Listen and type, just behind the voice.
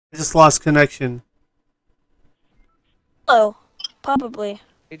I just lost connection. Oh, probably.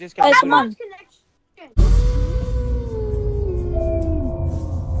 You just Guys, got come on.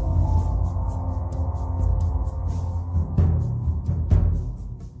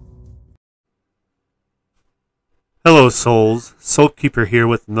 Hello, souls. Soulkeeper here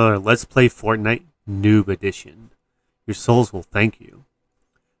with another Let's Play Fortnite Noob Edition. Your souls will thank you.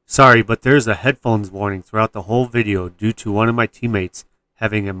 Sorry, but there's a headphones warning throughout the whole video due to one of my teammates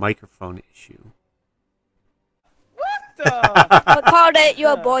having a microphone issue. What the? But called it.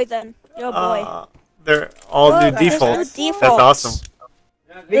 You're a boy then. You're a boy. They're all Look, new there's defaults. new That's awesome.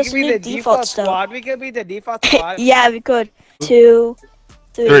 We There's could be new the default defaults, though. squad. We could be the default squad. Yeah, we could. 2,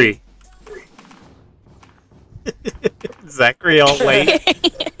 3. Zachary all late.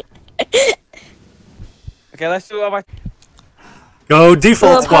 Okay, let's do all my. Go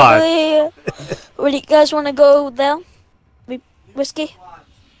default squad. Where do you guys want to go there? Whiskey?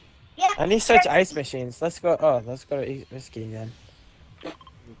 I need to search ice machines. Let's go. Oh, let's go to whiskey again.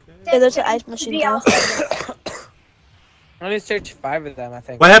 Yeah, there's an ice machine there. I need to search 5 of them. I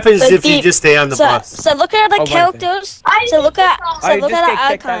think. What happens But if you just stay on the bus? So look at the Oh, characters. So look at I the just get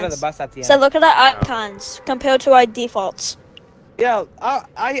kicked out of the icons. bus at the end. So look at the icons compared to our defaults. Yeah,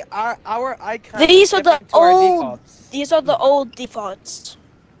 our icons. These are the different to our old. defaults. These are the old defaults,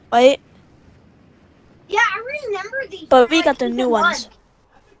 right? Yeah, I remember these. But we got the new ones.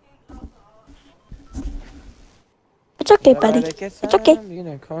 It's okay, buddy. It's okay. You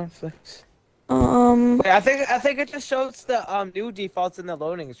know, conflicts. Um. Wait, I think it just shows the new defaults in the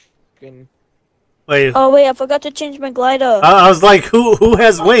loading screen. Wait, Oh wait, I forgot to change my glider. I was like, who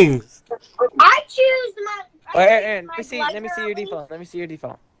has wings? I choose my. Wait, Aaron, let me see your default. Let me see your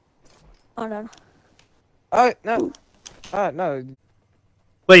default. Hold on. Oh no. Oh no.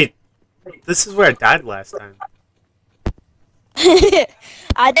 Wait, this is where I died last time.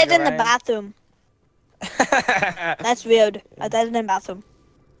 I did in the Ryan. bathroom. That's weird. I did in the bathroom.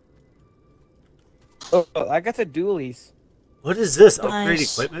 Oh, I got the dualies. What is this? Upgrade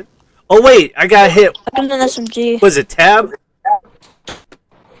Nice. equipment? Oh wait, I got hit. I got an SMG. Was it tab?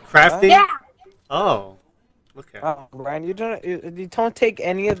 Crafting? Yeah. Oh. Okay. Oh, Ryan, you don't take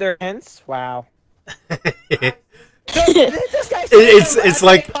any of their hints. Wow. This guy's It's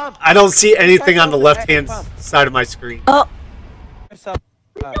like I don't see anything on the left hand side of my screen. Oh, Wait for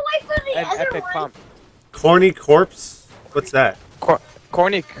the An other epic one. pump. Corny corpse? What's that?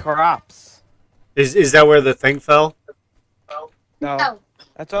 Corny crops. Is that where the thing fell? No, No.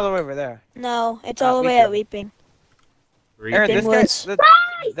 that's all the way over there. no, it's all the way at Weeping. Aaron, Big this words. guy,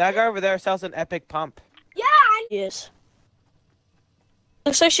 that guy over there sells an epic pump. Yeah, Yes.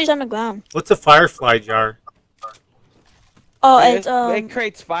 Looks like she's on the ground. What's a firefly jar? Oh, It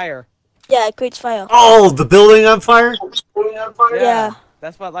creates fire. yeah, it creates fire. Oh, the building on fire? Yeah.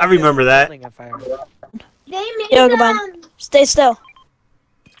 That's what. I remember that. Building on fire. they made Yo, goodbye. Stay still.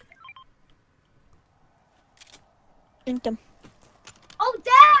 Drink them. Oh,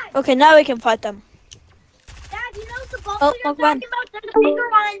 Dad! Okay, now we can fight them. Dad, you know the ball Oh, you're come on. talking about? There's a bigger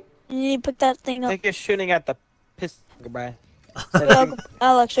one. You need to pick that thing I up. think you're shooting at the pistol. Goodbye.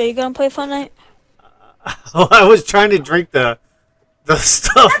 Alex, are you gonna play Fortnite? Oh, I was trying to drink the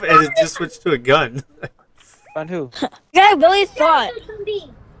stuff and it just switched to a gun. On who? Guy really thought. There's some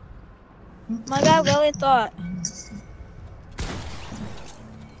beans. My guy really thought.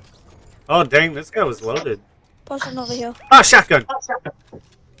 Oh dang, this guy was loaded. Person over here. Ah, shotgun. Person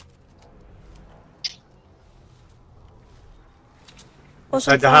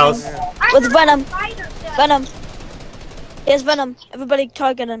Inside the house. With Venom. Spider stuff. Venom. He has Venom. Everybody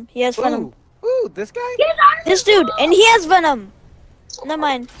target him. He has Venom. Ooh, this guy? Get our This dude, and he has Venom. Never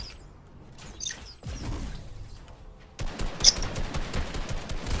mind.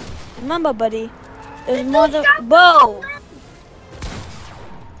 Remember, buddy. There's more than. Whoa!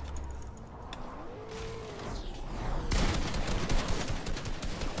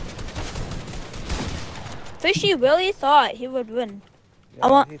 Fishy really thought he would win. Yeah, I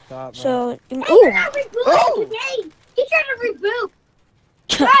want- he thought, bro. So, Hey, ooh. you're not rebooting Oh. today. He tried to reboot.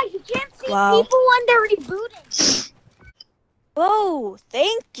 Guys, you can't see Wow. people when they're rebooting. Whoa!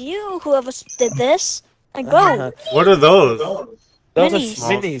 Thank you, whoever did this. Like, go. What are those? Those Minis.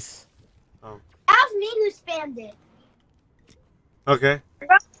 are minis. That was me who spammed it. Okay.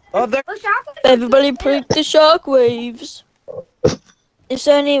 Oh, they're Oh, chocolate. Everybody pick the shockwaves. Is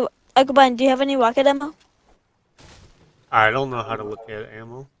there any? Akabine, do you have any rocket ammo? I don't know how to look at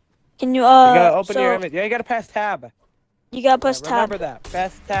ammo. Can you You gotta open so your image. Yeah, you gotta press tab. you gotta press tab. Remember that.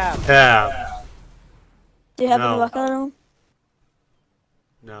 Press tab. Tab. Do you have No. any rocket ammo?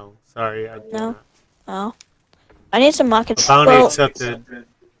 No, sorry, I do No. not. Oh. I need some rocket. Bounty Well, accepted.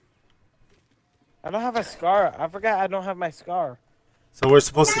 I don't have a scar. I forgot I don't have my scar. So we're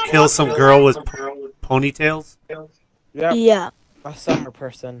supposed to kill some girl with ponytails? Yep. Yeah. A summer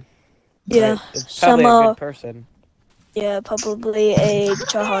person. Yeah. Right. It's probably a good person. Yeah, probably a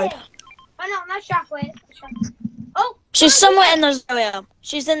tryhard. Oh no, not Shockwave. Oh. She's somewhere in the area.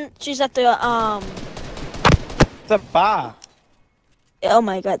 She's at the It's a bar. Oh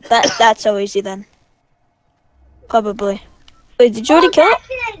my god, that's so easy then. Probably. Wait, did you already kill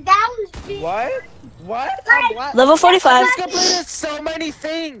it? That was big. What? What? What? Level 45. I just completed so many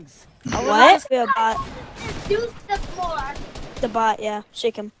things. What? We have bot. Do stuff more. The bot, yeah.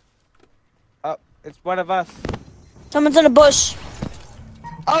 Shake him. Oh, it's one of us. Someone's in a bush.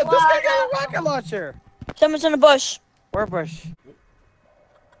 Oh, this guy got a rocket launcher. Someone's in a bush. Where bush?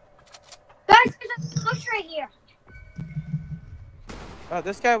 Guys, there's a bush right here. Oh,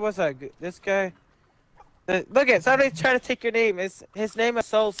 this guy was a good. This guy. Look at somebody's trying to take your name. His name is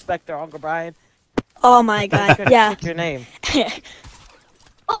Soul Spectre, Uncle Brian. Oh my god, Trying to yeah. take your name.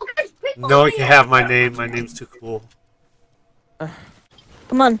 Oh, there's people No, you over can here. have my name. My name's too cool.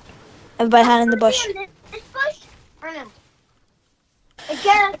 Come on. Everybody hide in the bush. In this bush? Or no?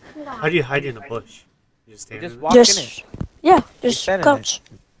 Again, How do you hide in a bush? You just stand Just in it? walk in it Just, yeah, just stand in crouch.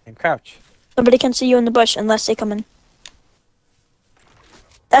 and crouch. Nobody can see you in the bush unless they come in.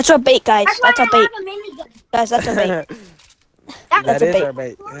 That's our bait, guys. That's our bait. Guys, that's our bait. That That's a is bait. our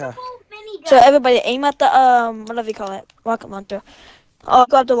bait. Yeah. So everybody aim at the, whatever you call it. Rocket launcher. Oh,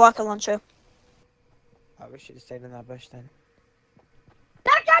 grab the rocket launcher. I wish you'd stayed in that bush then.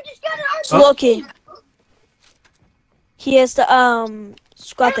 That guy just got an It's Loki. He is the,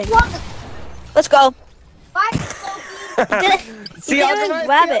 squad thing. Let's go. He didn't See, even Uncle Brian,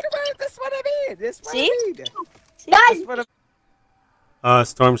 grab see, it. Uncle Brian, this is what I mean. This is what See? I mean. Guys, This is what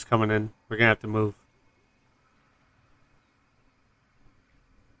Storm's coming in. We're gonna have to move.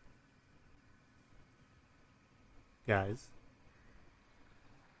 Guys.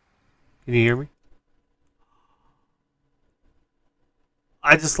 Can you hear me?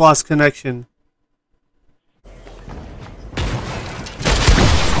 I just lost connection.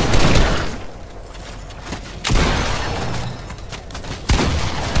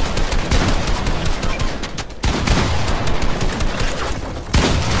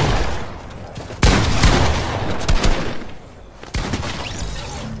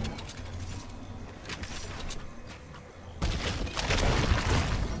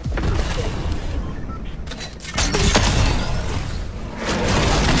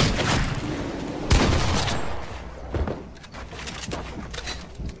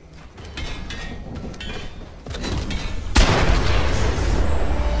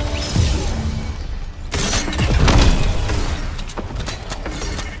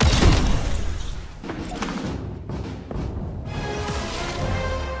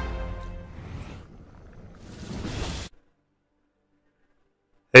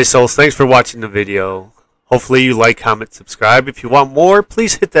 Hey Souls, thanks for watching the video. Hopefully you like, comment, subscribe. If you want more,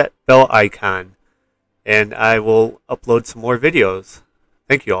 please hit that bell icon. And I will upload some more videos.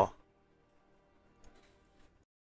 Thank you all.